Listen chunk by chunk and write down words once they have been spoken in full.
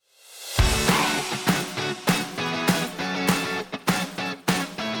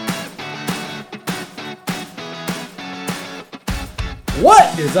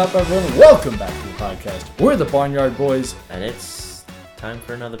What is up, everyone? Welcome back to the podcast. We're the Barnyard Boys. And it's time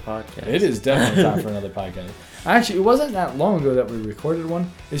for another podcast. It is definitely time for another podcast. Actually, it wasn't that long ago that we recorded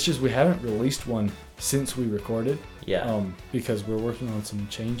one. It's just we haven't released one since we recorded. Yeah. Because we're working on some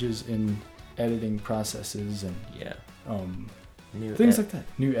changes in editing processes and things like that.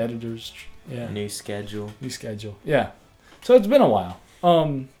 New editors. Yeah. New schedule. New schedule. Yeah. So it's been a while.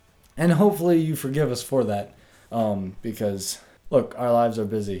 And hopefully you forgive us for that. Because look, our lives are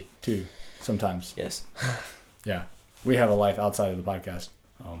busy too sometimes. Yes. Yeah. We have a life outside of the podcast.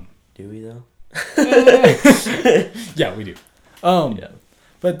 Do we though? Yeah, we do. Yeah.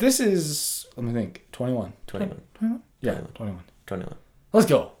 But this is, let me think, 21. 21. 21? Yeah, 21. 21. Let's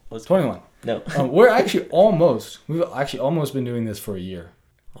go. Let's 21. No. We've actually almost been doing this for a year.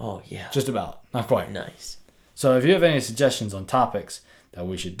 Oh, yeah. Just about. Not quite. Nice. So if you have any suggestions on topics that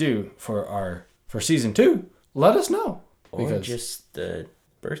we should do for season 2, let us know. Or just the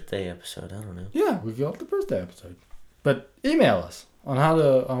birthday episode. I don't know. Yeah, we got the birthday episode. But email us on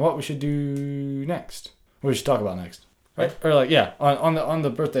what we should do next. What we should talk about next. Right? Or on the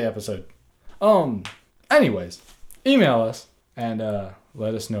birthday episode. Anyways, email us and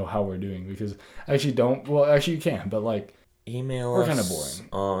let us know how we're doing, because actually you can, but like email we're us kind of boring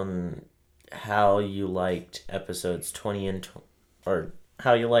on how you liked episodes 20 and or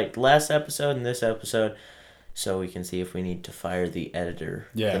how you liked last episode and this episode, so we can see if we need to fire the editor,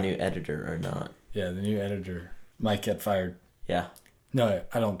 the new editor, or not. Yeah, the new editor might get fired. Yeah. No,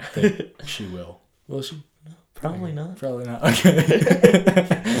 I don't think she will. Will she? No, probably not. Probably not. Okay.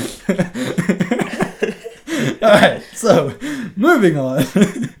 All right. So, moving on.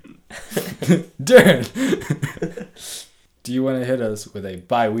 Darren, do you want to hit us with a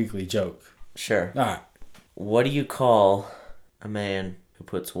bi-weekly joke? Sure. All right. What do you call a man who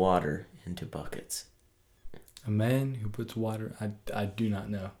puts water into buckets? A man who puts water. I do not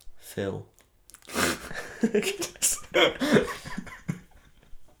know. Phil.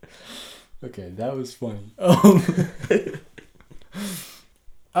 Okay, that was funny.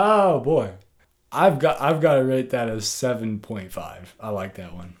 Oh boy, I've got to rate that as 7.5. I like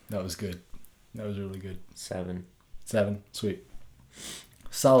that one. That was good. That was really good. 7. Sweet.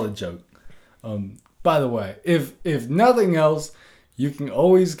 Solid joke. By the way, if nothing else, you can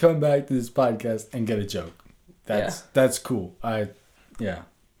always come back to this podcast and get a joke. That's cool.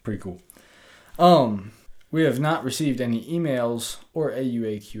 Pretty cool. We have not received any emails or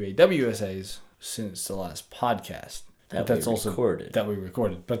AUAQAWSAs since the last podcast. That we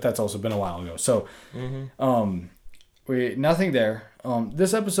recorded, but that's also been a while ago. So, we nothing there.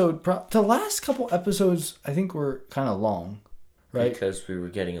 This episode, the last couple episodes, I think were kind of long, right? Because we were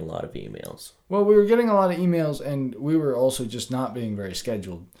getting a lot of emails. Well, we were getting a lot of emails, and we were also just not being very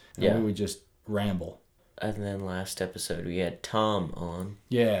scheduled. And we would just ramble. And then last episode we had Tom on.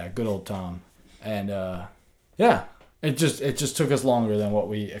 Yeah, good old Tom. And it just took us longer than what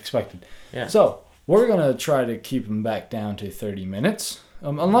we expected. Yeah. So we're gonna try to keep them back down to 30 minutes.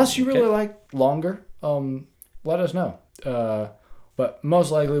 Unless you really like longer, let us know. But most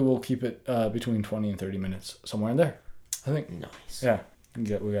likely we'll keep it between 20 and 30 minutes, somewhere in there. I think. Nice. Yeah. We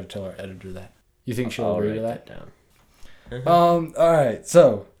got to tell our editor that. You think she'll agree to that? Down. All right.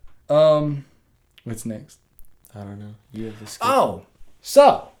 So, what's next? I don't know. You have the script. Oh,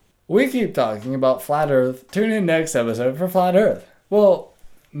 so we keep talking about Flat Earth. Tune in next episode for Flat Earth. Well,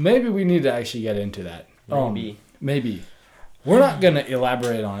 maybe we need to actually get into that. Maybe. We're not going to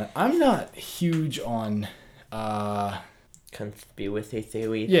elaborate on it. I'm not huge on... conspiracy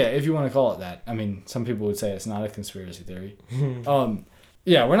theory. Yeah, if you want to call it that. I mean, some people would say it's not a conspiracy theory.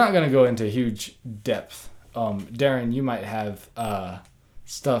 Yeah, we're not going to go into huge depth. Darren, you might have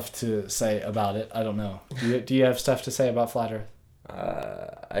stuff to say about it. I don't know. Do you have stuff to say about Flat Earth?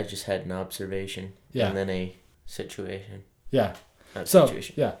 I just had an observation. Yeah. And then a situation. Yeah.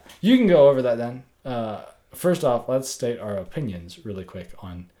 Situation. Yeah. You can go over that then. First off, let's state our opinions really quick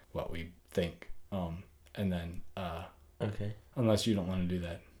on what we think. And then... Okay. Unless you don't want to do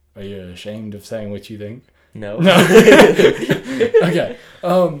that. Are you ashamed of saying what you think? No. Okay.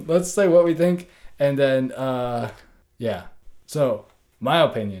 Let's say what we think, and then So, my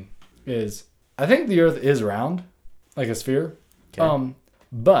opinion is I think the Earth is round, like a sphere. Okay.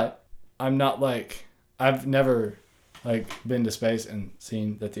 But I'm not I've never been to space and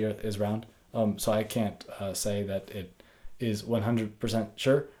seen that the Earth is round. So I can't say that it is 100%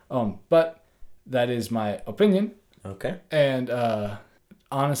 sure. But that is my opinion. Okay. And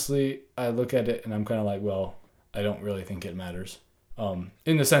honestly, I look at it and I'm kind of like, well, I don't really think it matters.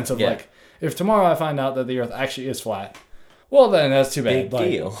 In the sense of if tomorrow I find out that the Earth actually is flat, well, then that's too bad. Big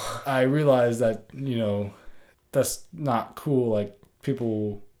deal. I realize that, that's not cool.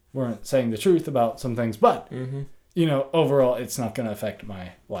 people weren't saying the truth about some things, but you know, overall, it's not going to affect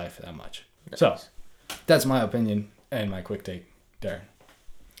my life that much. Nice. So that's my opinion and my quick take, Darren.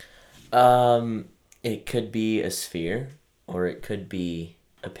 It could be a sphere, or it could be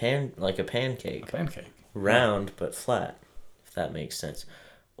a pancake. A pancake. Round but flat, if that makes sense.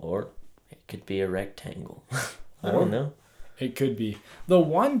 Or it could be a rectangle. I don't know. It could be. The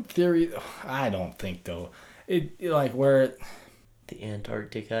one theory, I don't think though. It like where the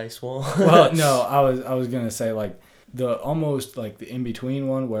Antarctic ice wall. Well, no, I was gonna say like the almost like the in between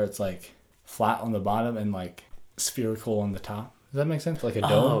one where it's like flat on the bottom and like spherical on the top. Does that make sense? Like a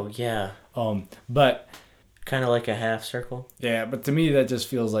dome. Oh yeah. But kind of like a half circle. Yeah, but to me that just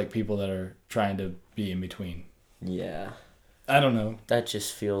feels like people that are trying to be in between. Yeah. I don't know. That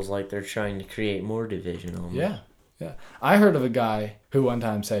just feels like they're trying to create more division on Yeah. Yeah. I heard of a guy who one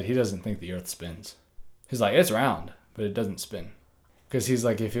time said he doesn't think the earth spins. He's like, it's round, but it doesn't spin. Because he's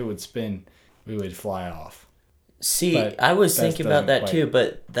like, if it would spin, we would fly off. See, but I was thinking about that too,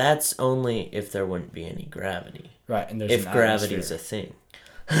 but that's only if there wouldn't be any gravity. Right, and there's if gravity's a thing.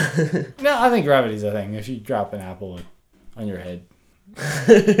 No, I think gravity's a thing. If you drop an apple on your head.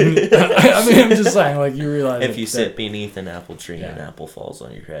 I mean, I'm just saying, like, you realize... If you sit beneath an apple tree and an apple falls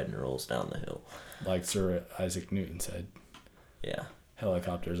on your head and rolls down the hill. Like Sir Isaac Newton said. Yeah.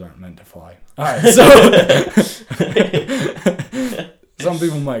 Helicopters aren't meant to fly. All right, so... Some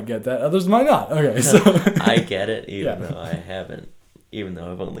people might get that, others might not. Okay, so... I get it, even though I haven't. Even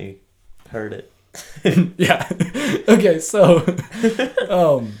though I've only heard it. Yeah. Okay, so...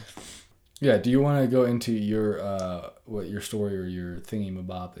 yeah, do you want to go into your your story or your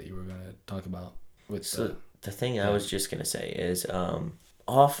thingy-mabob that you were going to talk about? The thing I was just going to say is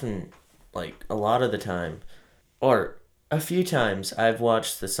often, like a lot of the time, or a few times, I've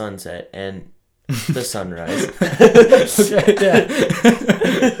watched the sunset and the sunrise. Okay,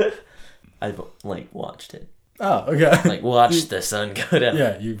 yeah. I've like watched it. Oh, okay. Like watched the sun go down.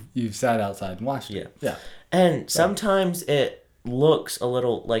 Yeah, you've sat outside and watched it. Yeah. And sometimes it looks a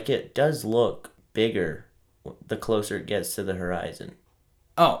little like it does look bigger the closer it gets to the horizon.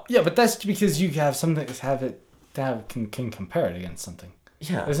 Oh, yeah, but that's because you have something can compare it against something.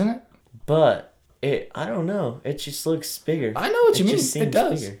 Yeah. Isn't it? But I don't know. It just looks bigger. I know what you mean. It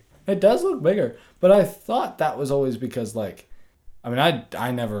does. Bigger. It does look bigger. But I thought that was always because like I mean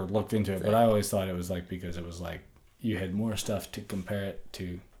I never looked into it, but I always thought it was like because it was like you had more stuff to compare it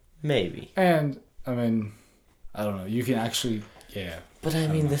to. Maybe. And I mean I don't know. You can actually, yeah. But I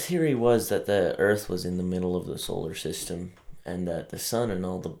mean, the theory was that the Earth was in the middle of the solar system, and that the sun and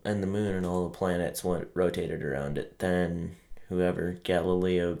the moon and all the planets rotated around it. Then whoever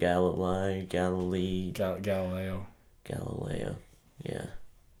Galileo, yeah.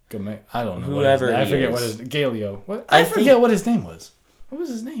 I don't know. Whoever I forget what his Galileo. What I forget what his name was. What was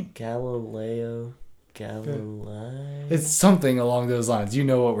his name? Galilei. It's something along those lines. You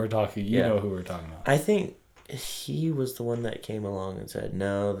know what we're talking. You know who we're talking about. I think he was the one that came along and said,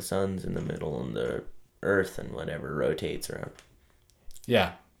 no, the sun's in the middle and the earth and whatever rotates around.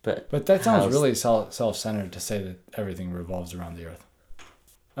 Yeah. But that sounds really self-centered to say that everything revolves around the earth.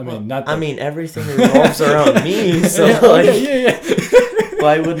 I mean, everything revolves around me, so yeah.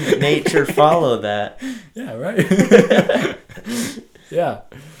 Why wouldn't nature follow that? Yeah, right. Yeah.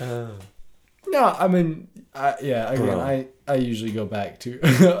 No, I mean, I usually go back to.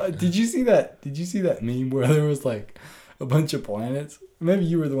 Did you see that meme where there was like a bunch of planets? Maybe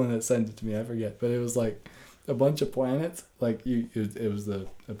you were the one that sent it to me. I forget, but it was like a bunch of planets. Like it was a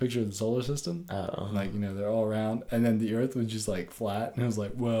picture of the solar system. Oh. Like they're all around, and then the Earth was just like flat, and I was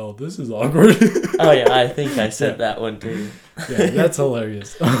like, well, this is awkward. Oh yeah, I think I said that one too. Yeah, that's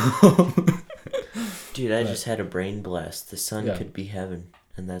hilarious. Dude, I just had a brain blast. The sun could be heaven.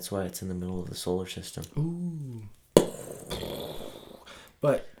 And that's why it's in the middle of the solar system. Ooh.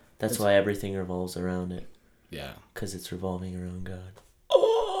 But that's why everything revolves around it. Yeah. Because it's revolving around God.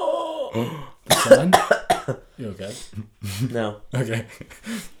 Oh! The sun? You okay? No. Okay.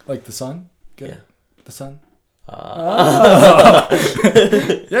 Like the sun? Good. Yeah. The sun?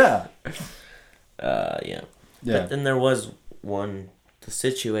 Yeah. Yeah. Yeah. But then there was the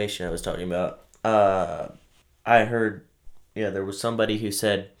situation I was talking about. I heard... Yeah, there was somebody who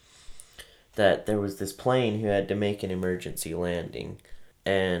said that there was this plane who had to make an emergency landing,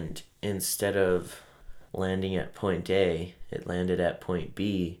 and instead of landing at point A, it landed at point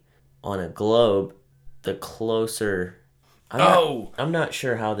B on a globe. The closer... I'm not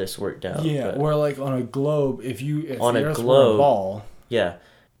sure how this worked out. Yeah, or like on a globe, if on the a Earth globe, were a ball... Yeah,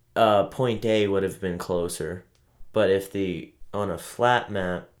 point A would have been closer, but on a flat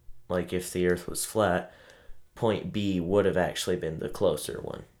map, like if the Earth was flat... point B would have actually been the closer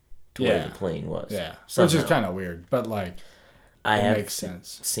one to where the plane was. Yeah, somehow. Which is kind of weird, but like, it makes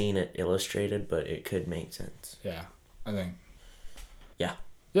sense. Seen it illustrated, but it could make sense. Yeah, I think. Yeah.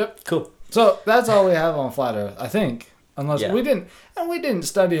 Yep. Cool. So that's all we have on flat Earth, I think. Unless we didn't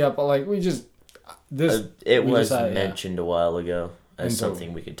study up, but like we just it was mentioned a while ago as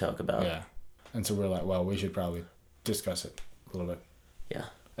something we could talk about. Yeah, and so we're like, well, we should probably discuss it a little bit. Yeah.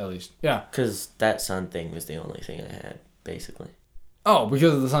 At least. Yeah. Because that sun thing was the only thing I had, basically. Oh,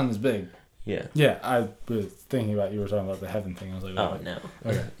 because the sun is big. Yeah. Yeah, I was thinking about, you were talking about the heaven thing. I was like, oh, no.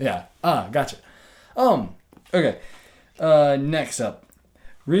 Okay. Yeah. Gotcha. Okay. Next up.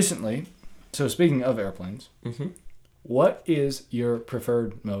 Recently, so speaking of airplanes, what is your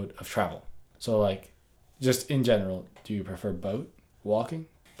preferred mode of travel? So, like, just in general, do you prefer boat, walking,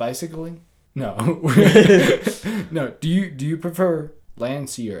 bicycling? No. No. Do you prefer land,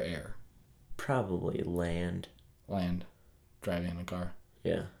 sea, or air? Probably land. Land. Driving in a car.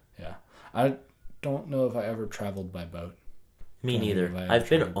 Yeah. Yeah. I don't know if I ever traveled by boat. Me neither. I've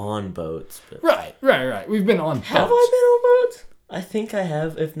been on boats. But... Right. We've been on boats. Have I been on boats? I think I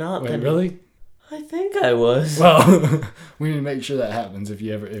have. If not, then... Really? I think I was. Well, we need to make sure that happens if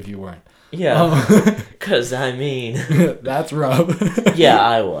you weren't. Yeah. Because, I mean... That's rough. Yeah,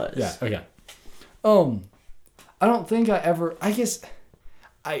 I was. Yeah, okay. I don't think I ever... I guess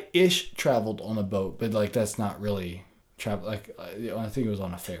I traveled on a boat, but, like, that's not really... travel. Like, I think it was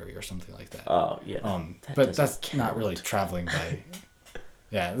on a ferry or something like that. Oh, yeah. But that's not really traveling by...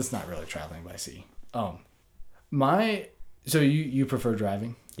 Yeah, that's not really traveling by sea. So you prefer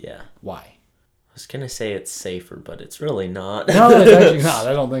driving? Yeah. Why? I was going to say it's safer, but it's really not. No, it's actually not.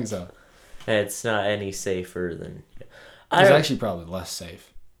 I don't think so. It's not any safer than... It's actually probably less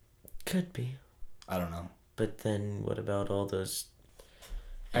safe. Could be. I don't know. But then what about all those...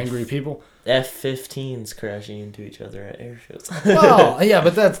 Angry people? F-15s crashing into each other at air shows. Oh, yeah,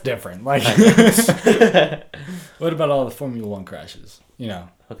 but that's different. Like, what about all the Formula One crashes? You know.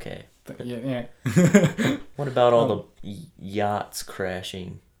 Okay. Yeah. What about all the yachts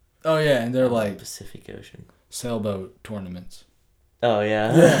crashing? Oh yeah, and they're like Pacific Ocean sailboat tournaments. Oh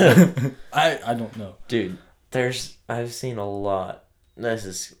yeah. I don't know, dude. I've seen a lot. This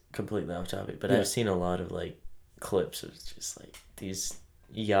is completely off topic, but I've seen a lot of like clips of just like these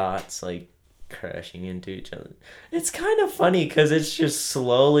yachts like crashing into each other. It's kind of funny because it's just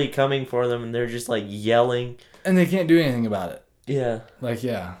slowly coming for them, and they're just like yelling, and they can't do anything about it. Yeah. Like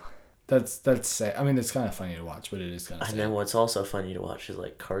that's sad. I mean, it's kind of funny to watch, but it is kind of sad. And then what's also funny to watch is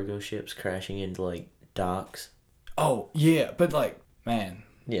like cargo ships crashing into like docks. Oh yeah, but like, man.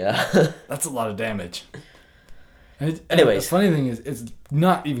 Yeah. That's a lot of damage. Anyways, the funny thing is, it's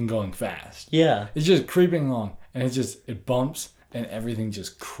not even going fast. Yeah. It's just creeping along, and it bumps, and everything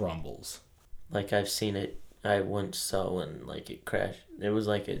just crumbles. Like, I've seen it. I once saw when like it crashed. It was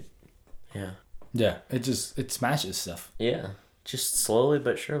like yeah. Yeah, it smashes stuff. Yeah. Just slowly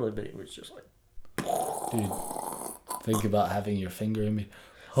but surely, but it was just like... Dude, think about having your finger in me.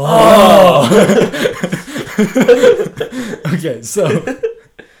 Oh! Okay, so...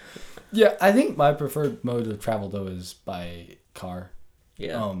 Yeah, I think my preferred mode of travel, though, is by car.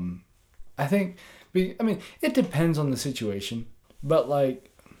 Yeah. I think... I mean, it depends on the situation, but, like,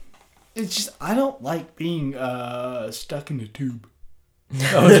 it's just... I don't like being stuck in a tube.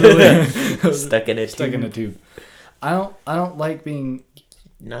 Stuck in a tube. I don't like being...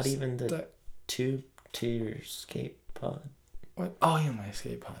 Not even the tube to your escape pod. What? Oh, yeah, my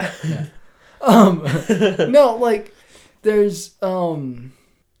escape pod. Yeah. No, like, there's,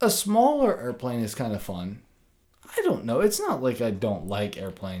 a smaller airplane is kind of fun. I don't know. It's not like I don't like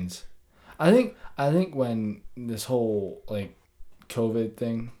airplanes. I think when this whole, like, COVID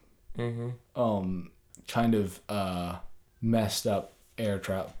thing, kind of, messed up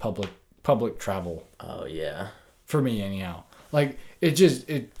public travel. Oh, yeah. For me, anyhow. Like, it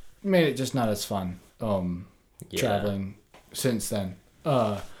made it just not as fun, traveling since then.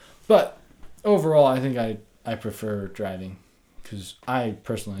 But overall, I think I prefer driving, because I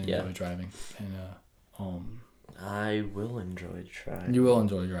personally enjoy driving. And, I will enjoy driving. You will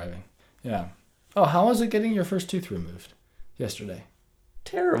enjoy driving. Yeah. Oh, how was it getting your first tooth removed yesterday?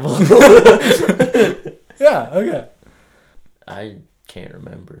 Terrible. Yeah, okay. I can't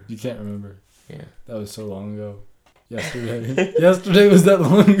remember. You can't remember? Yeah. That was so long ago. Yesterday was that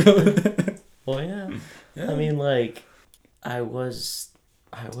long ago. Well, yeah. I mean, like, I was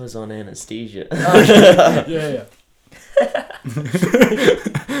on anesthesia. Yeah.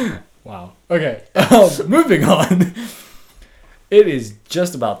 Wow. Okay. Moving on. It is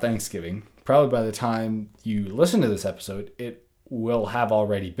just about Thanksgiving. Probably by the time you listen to this episode, it will have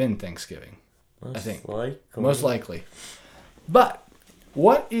already been Thanksgiving. Most likely. But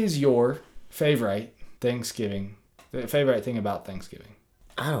what is your favorite thing about Thanksgiving?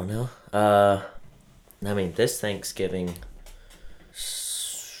 I don't know. I mean, this Thanksgiving,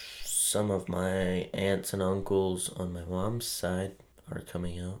 some of my aunts and uncles on my mom's side are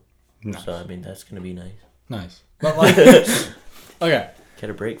coming out. Nice. So, I mean, that's going to be nice. Nice. But like, okay. Get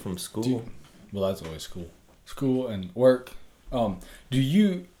a break from school. Well, that's always cool. School and work. Do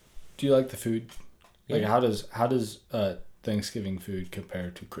you like the food? Like, how does Thanksgiving food compare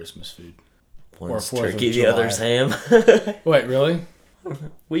to Christmas food? One's turkey, the other's ham. Wait, really?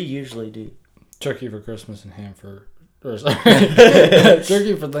 We usually do. Turkey for Christmas and ham for...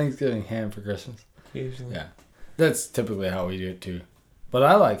 turkey for Thanksgiving, ham for Christmas. Usually. Yeah. That's typically how we do it, too. But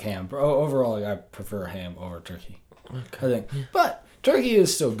I like ham. Overall, I prefer ham over turkey. Okay. I think. Yeah. But turkey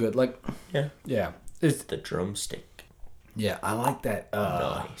is still good. Like, yeah. It's the drumstick. Yeah, I like that.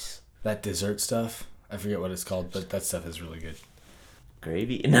 Nice. That dessert stuff. I forget what it's called, but that stuff is really good.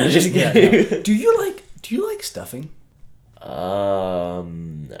 Gravy? No, just kidding. No. Do you like stuffing?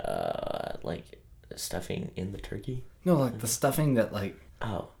 Like stuffing in the turkey? No, like the stuffing that like.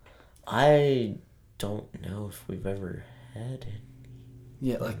 Oh, I don't know if we've ever had it.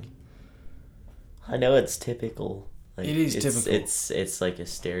 Yeah, like. I know it's typical. Like, it is typical. It's like a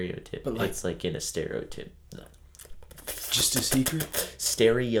stereotype. But like, it's like in a stereotype. Just a secret?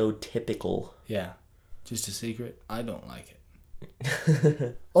 Stereotypical. Yeah. Just a secret? I don't like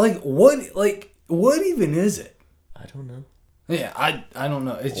it. What even is it? I don't know. Yeah, I don't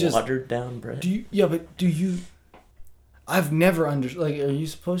know. It's just watered down bread. I've never understood. Like, are you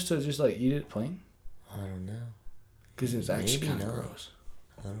supposed to just like eat it plain? I don't know. Because it's actually kind of gross.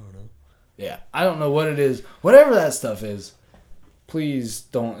 I don't know. Yeah, I don't know what it is. Whatever that stuff is, please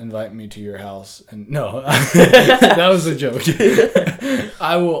don't invite me to your house. And no, that was a joke.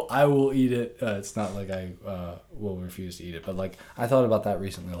 I will eat it. It's not like I will refuse to eat it, but like I thought about that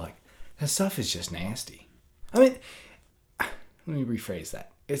recently. Like that stuff is just nasty. I mean, let me rephrase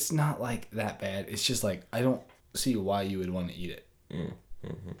that. It's not like that bad. It's just like I don't see why you would want to eat it.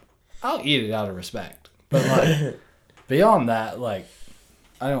 Mm-hmm. I'll eat it out of respect, but like beyond that, like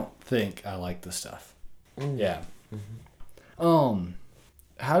I don't think I like the stuff. Mm-hmm. Yeah. Mm-hmm.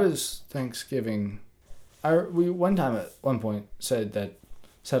 How does Thanksgiving? We one time at one point said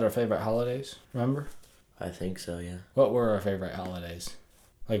our favorite holidays. Remember? I think so. Yeah. What were our favorite holidays?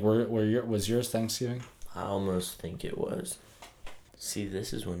 Like, was yours Thanksgiving? I almost think it was. See,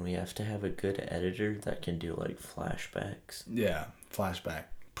 this is when we have to have a good editor that can do like flashbacks. Yeah, flashback.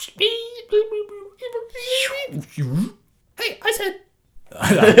 Hey, I said.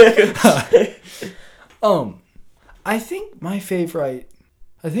 I think my favorite.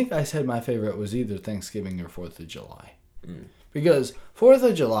 I think I said my favorite was either Thanksgiving or 4th of July. Mm. Because 4th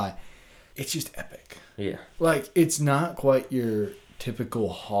of July, it's just epic. Yeah. Like, it's not quite your typical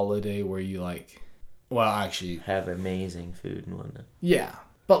holiday where you like, well, actually. Have amazing food and whatnot. Yeah.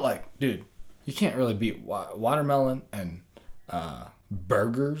 But like, dude, you can't really beat watermelon and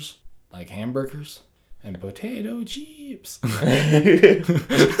burgers, like hamburgers, and potato chips.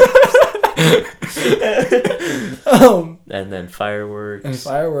 And then fireworks.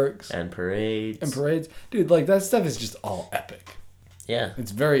 And parades. Dude, like that stuff is just all epic. Yeah.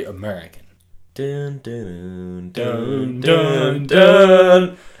 It's very American. Dun dun dun dun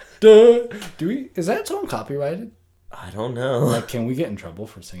dun. Is that song copyrighted? I don't know. Like, can we get in trouble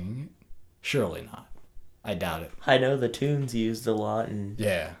for singing it? Surely not. I doubt it. I know the tune's used a lot and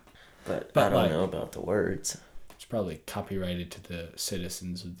yeah. But I don't know about the words. It's probably copyrighted to the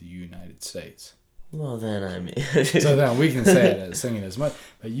citizens of the United States. Well, then I mean... So then we can say it, sing it as much.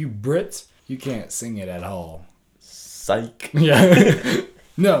 But you Brits, you can't sing it at all. Psych. Yeah.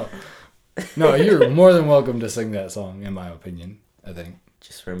 No, you're more than welcome to sing that song, in my opinion, I think.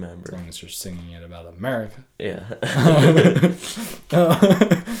 Just remember. As long as you're singing it about America. Yeah.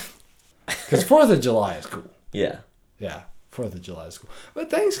 Because 4th of July is cool. Yeah. Yeah, 4th of July is cool.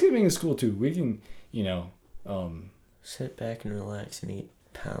 But Thanksgiving is cool, too. We can, sit back and relax and eat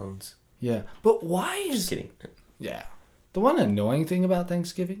pounds. Yeah, but why is... Just kidding. Yeah. The one annoying thing about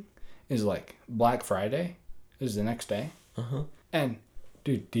Thanksgiving is, like, Black Friday is the next day. Uh-huh. And,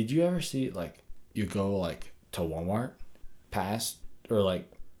 dude, did you ever see, like, you go, like, to Walmart past, or,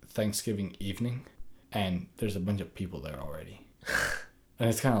 like, Thanksgiving evening, and there's a bunch of people there already. And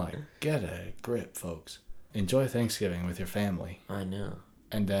it's kind of like, get a grip, folks. Enjoy Thanksgiving with your family. I know.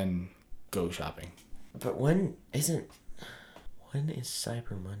 And then go shopping. But when is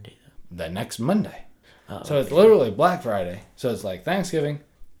Cyber Monday, though? The next Monday. Oh, so it's literally Black Friday. So it's like Thanksgiving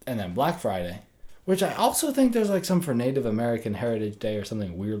and then Black Friday, which I also think there's like some for Native American Heritage Day or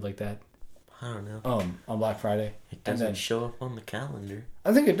something weird like that. I don't know. On Black Friday. It doesn't show up on the calendar.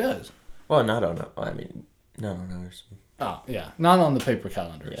 I think it does. Well, not on. Not on ours. Oh yeah, not on the paper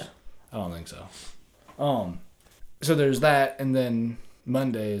calendars. Yeah, I don't think so. So there's that, and then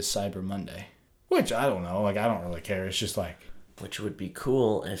Monday is Cyber Monday, which I don't know. Like I don't really care. It's just like. Which would be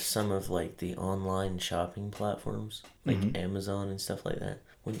cool if some of like the online shopping platforms, like Amazon and stuff like that,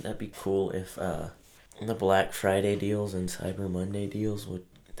 wouldn't that be cool if the Black Friday deals and Cyber Monday deals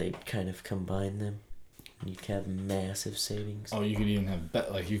they'd kind of combine them, and you'd have massive savings. Oh, you could even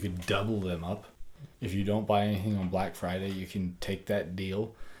have you could double them up. If you don't buy anything on Black Friday, you can take that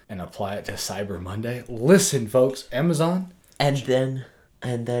deal and apply it to Cyber Monday. Listen, folks, Amazon. And then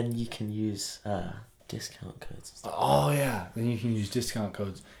you can use discount codes. Oh yeah, then you can use discount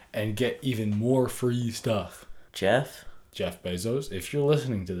codes and get even more free stuff. Jeff Bezos, if you're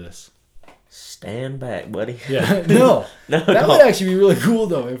listening to this, stand back, buddy. Yeah, no, that would actually be really cool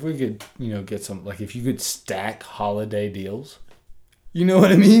though if we could, get some if you could stack holiday deals. You know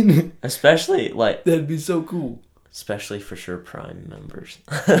what I mean? Especially that'd be so cool. Especially for sure Prime members.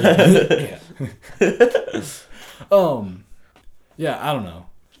 Yeah. Yeah, I don't know.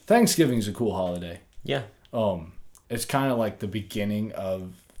 Thanksgiving's a cool holiday. Yeah. It's kind of like the beginning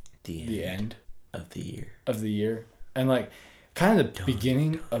of the end of the year. Of the year. And kind of the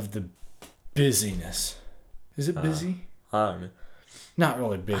beginning of the busyness. Is it busy? I don't know. Not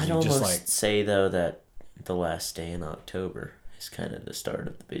really busy. I'd almost say though that the last day in October is kind of the start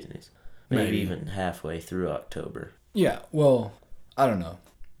of the business. Maybe even halfway through October. Yeah. Well, I don't know.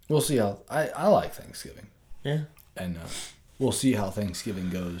 We'll see how. I like Thanksgiving. Yeah. And we'll see how Thanksgiving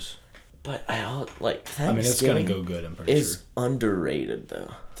goes. But Thanksgiving. I mean, it's gonna go good. I'm pretty sure. Is underrated though.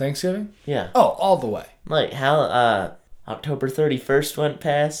 Thanksgiving? Yeah. Oh, all the way. Like how October 31st went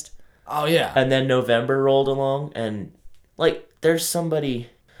past. Oh yeah. And then November rolled along, and there's somebody.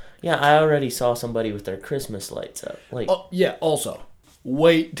 Yeah, I already saw somebody with their Christmas lights up. Oh yeah. Also,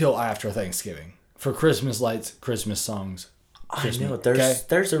 wait till after Thanksgiving for Christmas lights, Christmas songs. Christmas, I know.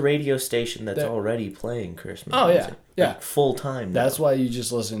 There's a radio station that's already playing Christmas. Oh music, yeah. Full time. That's why you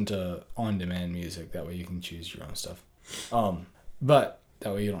just listen to on-demand music. That way you can choose your own stuff. But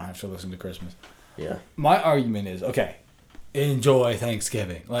that way you don't have to listen to Christmas. Yeah. My argument is enjoy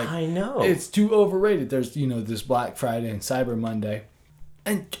Thanksgiving. I know it's too overrated. There's this Black Friday and Cyber Monday,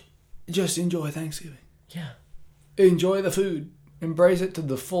 and just enjoy Thanksgiving. Yeah. Enjoy the food. Embrace it to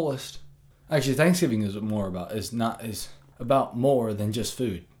the fullest. Actually, Thanksgiving is about more than just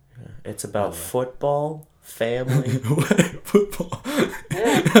food. It's about football, family. Football.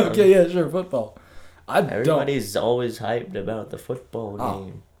 Okay, yeah, sure, football. Everybody's always hyped about the football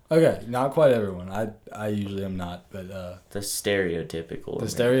game. Okay, not quite everyone. I usually am not, but the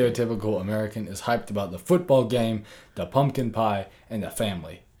stereotypical American is hyped about the football game, the pumpkin pie, and the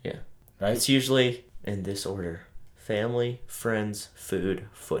family. Yeah. Right? It's usually in this order. Family, friends, food,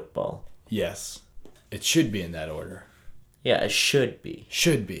 football. Yes. It should be in that order. Yeah, it should be.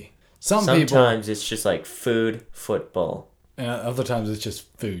 Should be. Sometimes it's just food, football. And other times it's just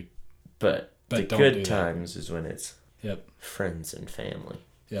food. But the good times is when it's friends and family.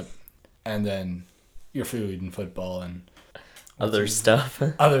 Yep. And then your food and football and other stuff.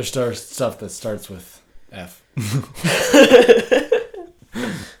 Other stuff that starts with F.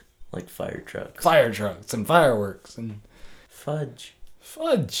 Like fire trucks. Fire trucks and fireworks and fudge.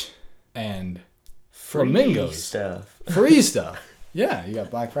 And flamingos. Free stuff. Yeah, you got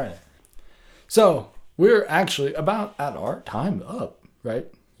Black Friday. So we're actually about at our time up, right?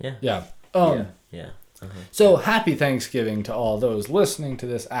 Yeah. Yeah. Yeah. So happy Thanksgiving to all those listening to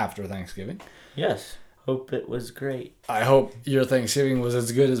this after Thanksgiving. Yes. Hope it was great. I hope your Thanksgiving was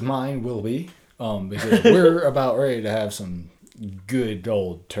as good as mine will be. Because we're about ready to have some good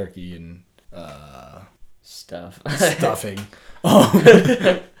old turkey and stuffing.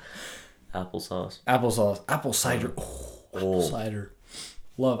 Applesauce. Apple cider. Apple cider.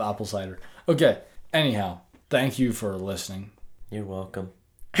 Love apple cider. Okay. Anyhow, thank you for listening. You're welcome.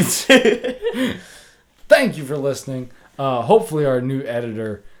 Thank you for listening. Hopefully our new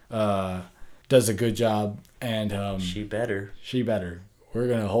editor does a good job. And she better. We're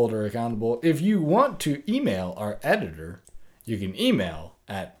going to hold her accountable. If you want to email our editor, you can email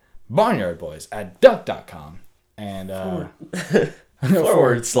at barnyardboys@duck.com. And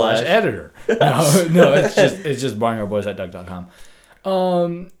 /editor. No, it's just barnyardboys@duck.com.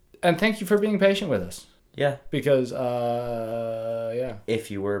 And thank you for being patient with us. Yeah. Because if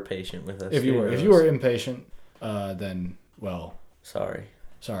you were patient with us. If you were impatient, then sorry.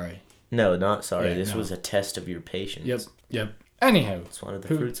 No, not sorry. Yeah, this was a test of your patience. Yep. Anyhow, it's one of the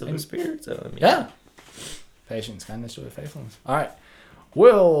fruits of the spirit. So yeah. Patience, kindness, joy, faithfulness. All right.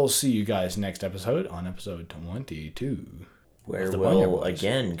 We'll see you guys next episode on episode 22. Where we'll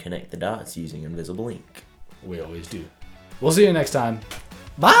again connect the dots using Invisible Ink. We always do. We'll see you next time.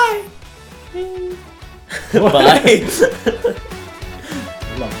 Bye! Bye!